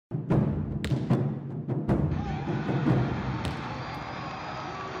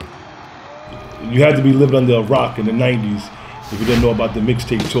You had to be living under a rock in the 90s if you didn't know about the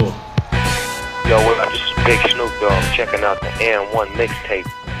mixtape tour. Yo, this is Big Snoop Dogg checking out the N1 mixtape.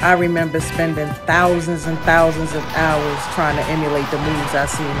 I remember spending thousands and thousands of hours trying to emulate the moves I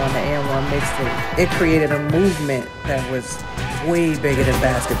seen on the N1 mixtape. It created a movement that was way bigger than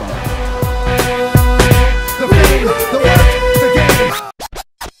basketball. The fame, the work, the game.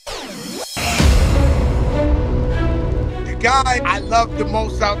 The guy I loved the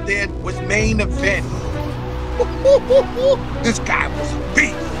most out there was Main Event. This guy was a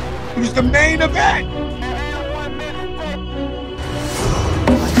beast. He was the main event.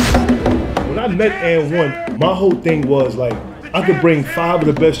 When I met N1, my whole thing was like, I could bring 5 of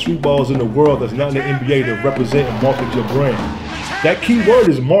the best street balls in the world that's not in the NBA to represent and market your brand. That key word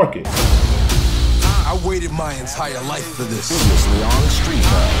is market. I waited my entire life for this. Seriously, on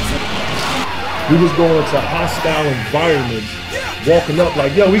StreetBall. We was going into hostile environments, walking up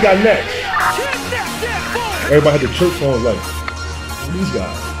like, yo, we got next. Everybody had the church phones like, these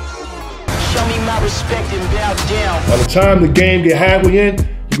guys. Show me my respect and bow down. By the time the game get halfway in,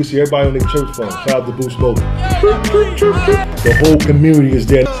 you can see everybody on their church phone. Shout out to Boost Mobile. The whole community is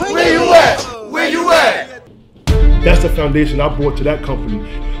there. Where you at? Where you at? That's the foundation I brought to that company.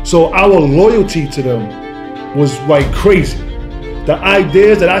 So our loyalty to them was like crazy. The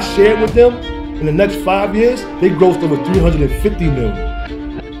ideas that I shared with them in the next 5 years, they grossed over 350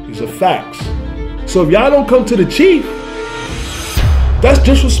 million. These are facts. So if y'all don't come to the chief, that's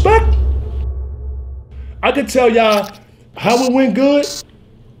disrespect. I could tell y'all how it went good,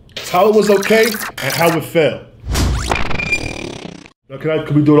 how it was okay, and how it fell. Now,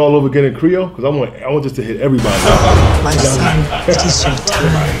 can we do it all over again in Creole? Because I want this to hit everybody. My son, Dixon.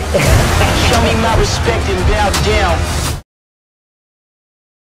 Show me my respect and bow down.